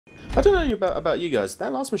I don't know about you guys.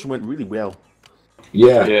 That last mission went really well.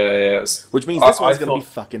 Yeah. Yeah. Which means this one's going to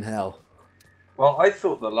be fucking hell. Well, I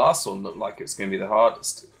thought the last one looked like it's going to be the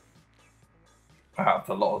hardest out of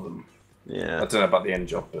a lot of them. Yeah. I don't know about the end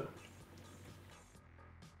job, but...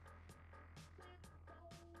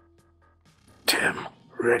 Tim,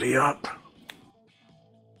 ready up.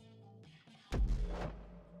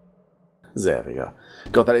 There we go.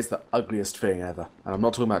 God, that is the ugliest thing ever. And I'm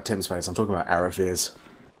not talking about Tim's face, I'm talking about Arafir's.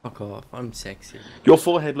 Fuck off, I'm sexy. Your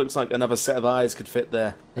forehead looks like another set of eyes could fit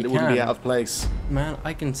there, and it wouldn't be out of place. Man,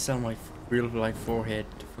 I can sell my real life forehead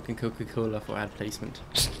to fucking Coca-Cola for ad placement.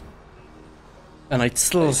 And I'd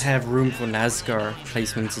still have room for NASCAR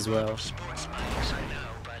placements as well.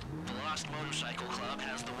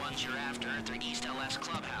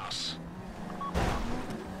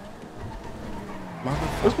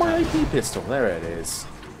 Where's my AP pistol? There it is.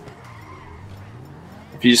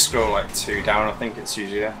 If you scroll like 2 down, I think it's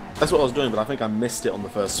usually there. That's what I was doing, but I think I missed it on the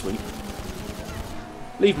first sweep.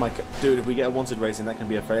 Leave my... Dude, if we get a wanted racing, that can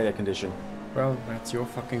be a failure condition. Bro, that's your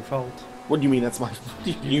fucking fault. What do you mean that's my...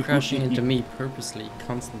 You crashing into me purposely,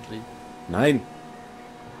 constantly. Nine.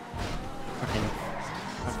 Fucking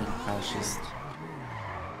fascist.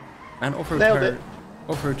 And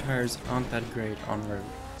off-road tires aren't that great on road.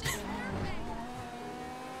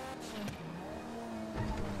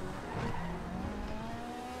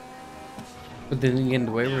 But then again,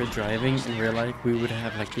 the way we're driving in real life, we would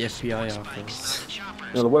have like the FBI after us.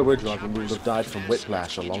 No, the way we're driving, we would have died from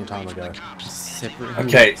whiplash a long time ago.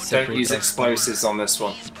 Okay, don't use explosives on this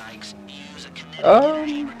one.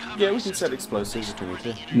 Yeah, we can set explosives if we need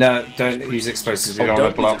to. No, don't use explosives. We don't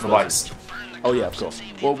want to blow up the lights. Oh yeah, of course.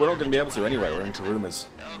 Well, we're not going to be able to anyway. We're into rumors.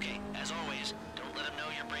 Okay, as always, don't let them know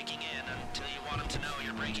you're breaking in until you want them to know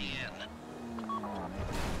you're breaking in.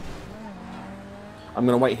 I'm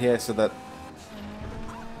going to wait here so that...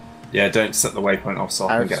 Yeah, don't set the waypoint off so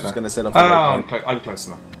I can get there. Going to set off the I'm waypoint. close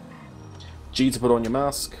enough. G to put on your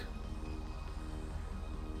mask.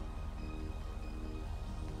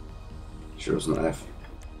 Sure it's not F.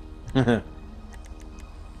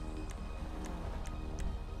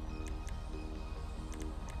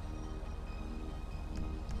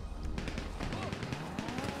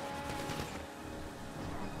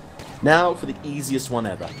 Now for the easiest one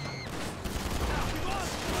ever.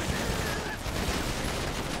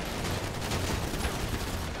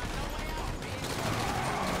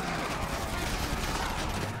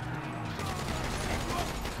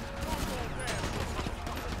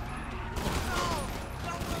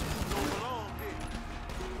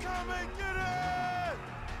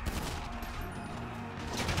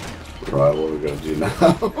 Right, what are we going to do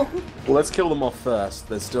now? Well, let's kill them off first.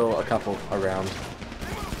 There's still a couple around.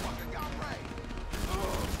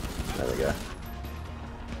 There we go.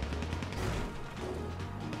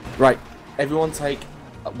 Right, everyone take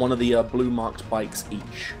one of the blue marked bikes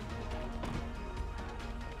each.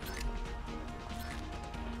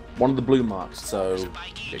 One of the blue marks, so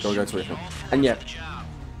yeah, go to it. And yeah,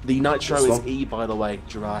 the nitro is E, by the way,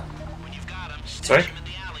 Jiraiya. Sorry?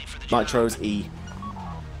 Nitro is E.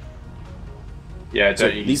 Yeah, So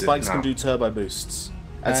don't use these it bikes now. can do turbo boosts.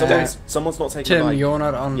 And someone's not taking a Tim, bike. you're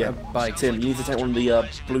not on Yeah, a bike. Tim, you need to take one of the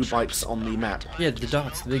blue bikes on the map. Yeah, the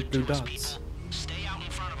dots, the big blue dots.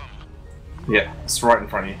 Yeah, it's right in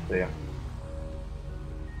front of you. There.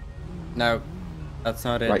 No, that's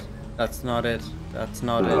not it. Right. That's not it. That's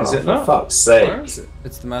not Oh, it. Is it for not? fuck's Where sake. is it?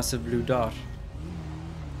 It's the massive blue dot.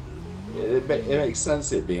 It makes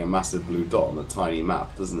sense it being a massive blue dot on a tiny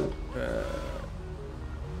map, doesn't it?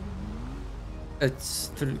 It's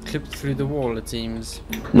clipped through the wall, it seems.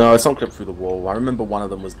 No, it's not clipped through the wall. I remember one of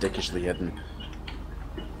them was dickishly hidden.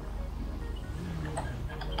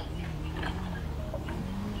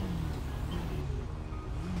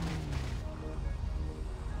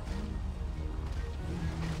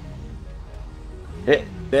 Hit.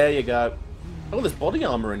 There you go. Oh, there's body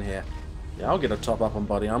armor in here. Yeah, I'll get a top up on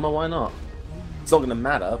body armor. Why not? It's not going to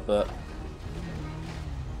matter, but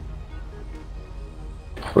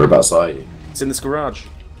Whereabouts are you? it's in this garage.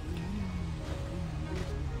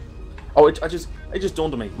 Oh, it just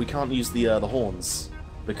dawned on me. We can't use the horns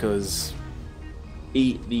because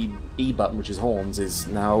the E button, which is horns, is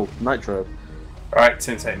now nitro. Alright,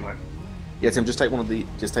 Tim, take mine. Yeah, Tim, just take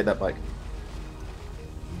that bike.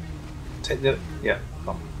 Take the... Yeah,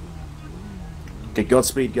 come. Okay,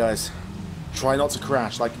 Godspeed, guys. Try not to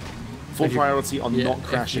crash. Like, full priority on not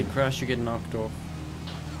crashing. If you crash, you get knocked off.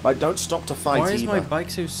 Like, don't stop to fight Why is either. my bike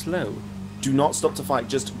so slow? Do not stop to fight.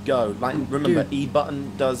 Just go. Like, remember, Dude. E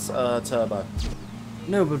button does turbo.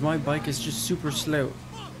 No, but my bike is just super slow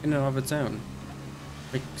in and of its own.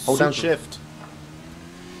 Like, Hold down super. shift.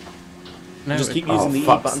 No, Just keep Oh, using the E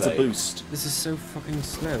fuck's button to sake. boost. This is so fucking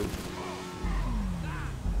slow.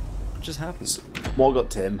 What just happened? What got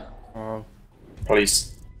Tim? Oh,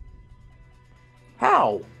 Police.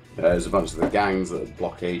 How? There's a bunch of the gangs that have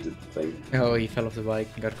blockaded the thing. oh, he fell off the bike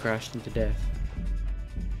and got crashed into death.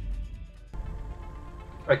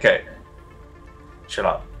 Okay. Chill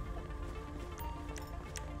out.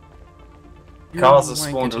 You Cars have wanker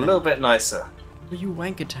spawned a tank. little bit nicer. You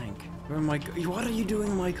wanker tank. Where am I what are you doing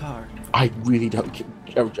in my car? I really don't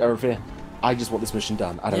care. I just want this mission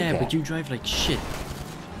done. I don't Yeah, care. but you drive like shit.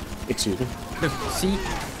 Excuse me. Look, see,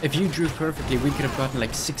 if you drew perfectly, we could have gotten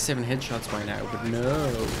like 6-7 headshots by now, but no.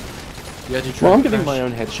 You had to try Well, I'm to getting crash. my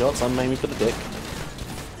own headshots. I'm aiming for the dick.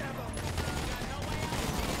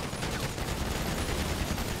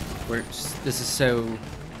 This is so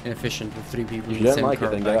inefficient with 3 people If in you the don't same like car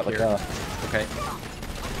it, then back get out the here. car.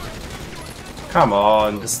 Okay. Come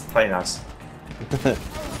on, just play nice.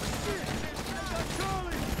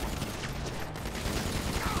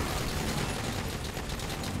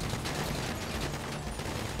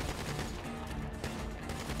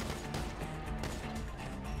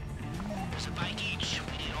 There's a bike each.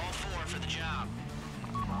 We need all 4 for the job.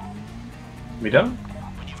 We done?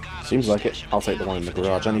 When you've got 'em, Seems like it. stash 'em I'll take the one in the alley for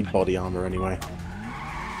garage. I job. need body armor anyway.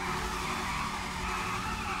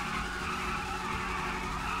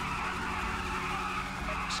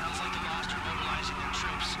 Sounds like the Lost are mobilizing their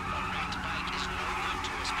troops. A wrecked bike is no good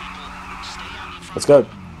to us, people. Stay on your front. Let's go.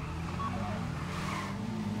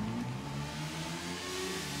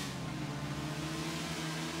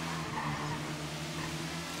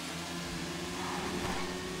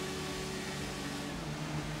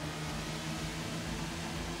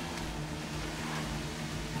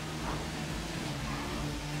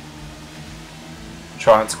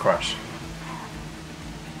 Try not to crash.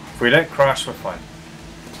 If we don't crash, we're fine.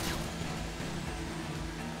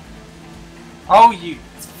 Oh, you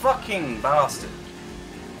fucking bastard.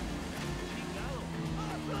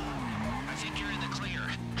 I think you're in the clear.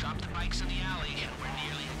 Drop the bikes in the alley. We're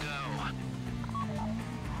nearly a go.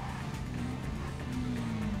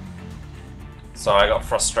 So I got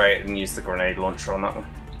frustrated and used the grenade launcher on that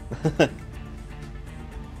one.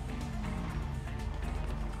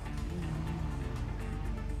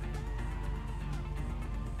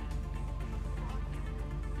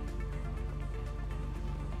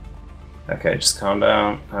 Okay, just calm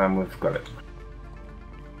down, and we've got it.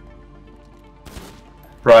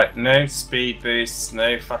 Right, no speed boosts,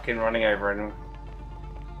 no fucking running over anyone.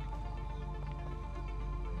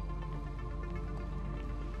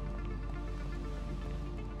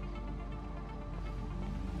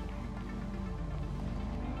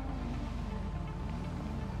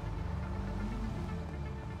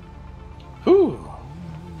 Whew.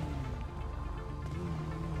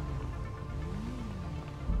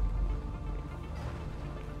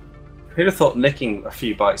 Who'd have thought nicking a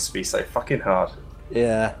few bikes would be so fucking hard?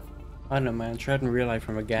 Yeah. I don't know, man. Try it in real life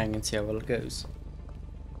from a gang and see how well it goes.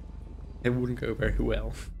 It wouldn't go very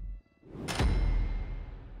well.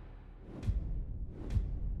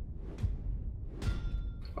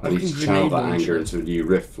 I need to Fucking channel grenade that anger launcher. into a new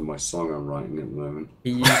riff for my song I'm writing at the moment.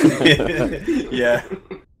 He used Yeah.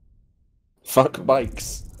 Fuck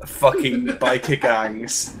bikes. Fucking biker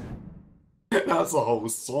gangs. That's a whole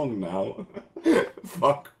song now.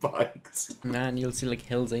 Fuck bikes. man, you'll see like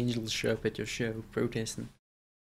Hell's Angels show up at your show protesting.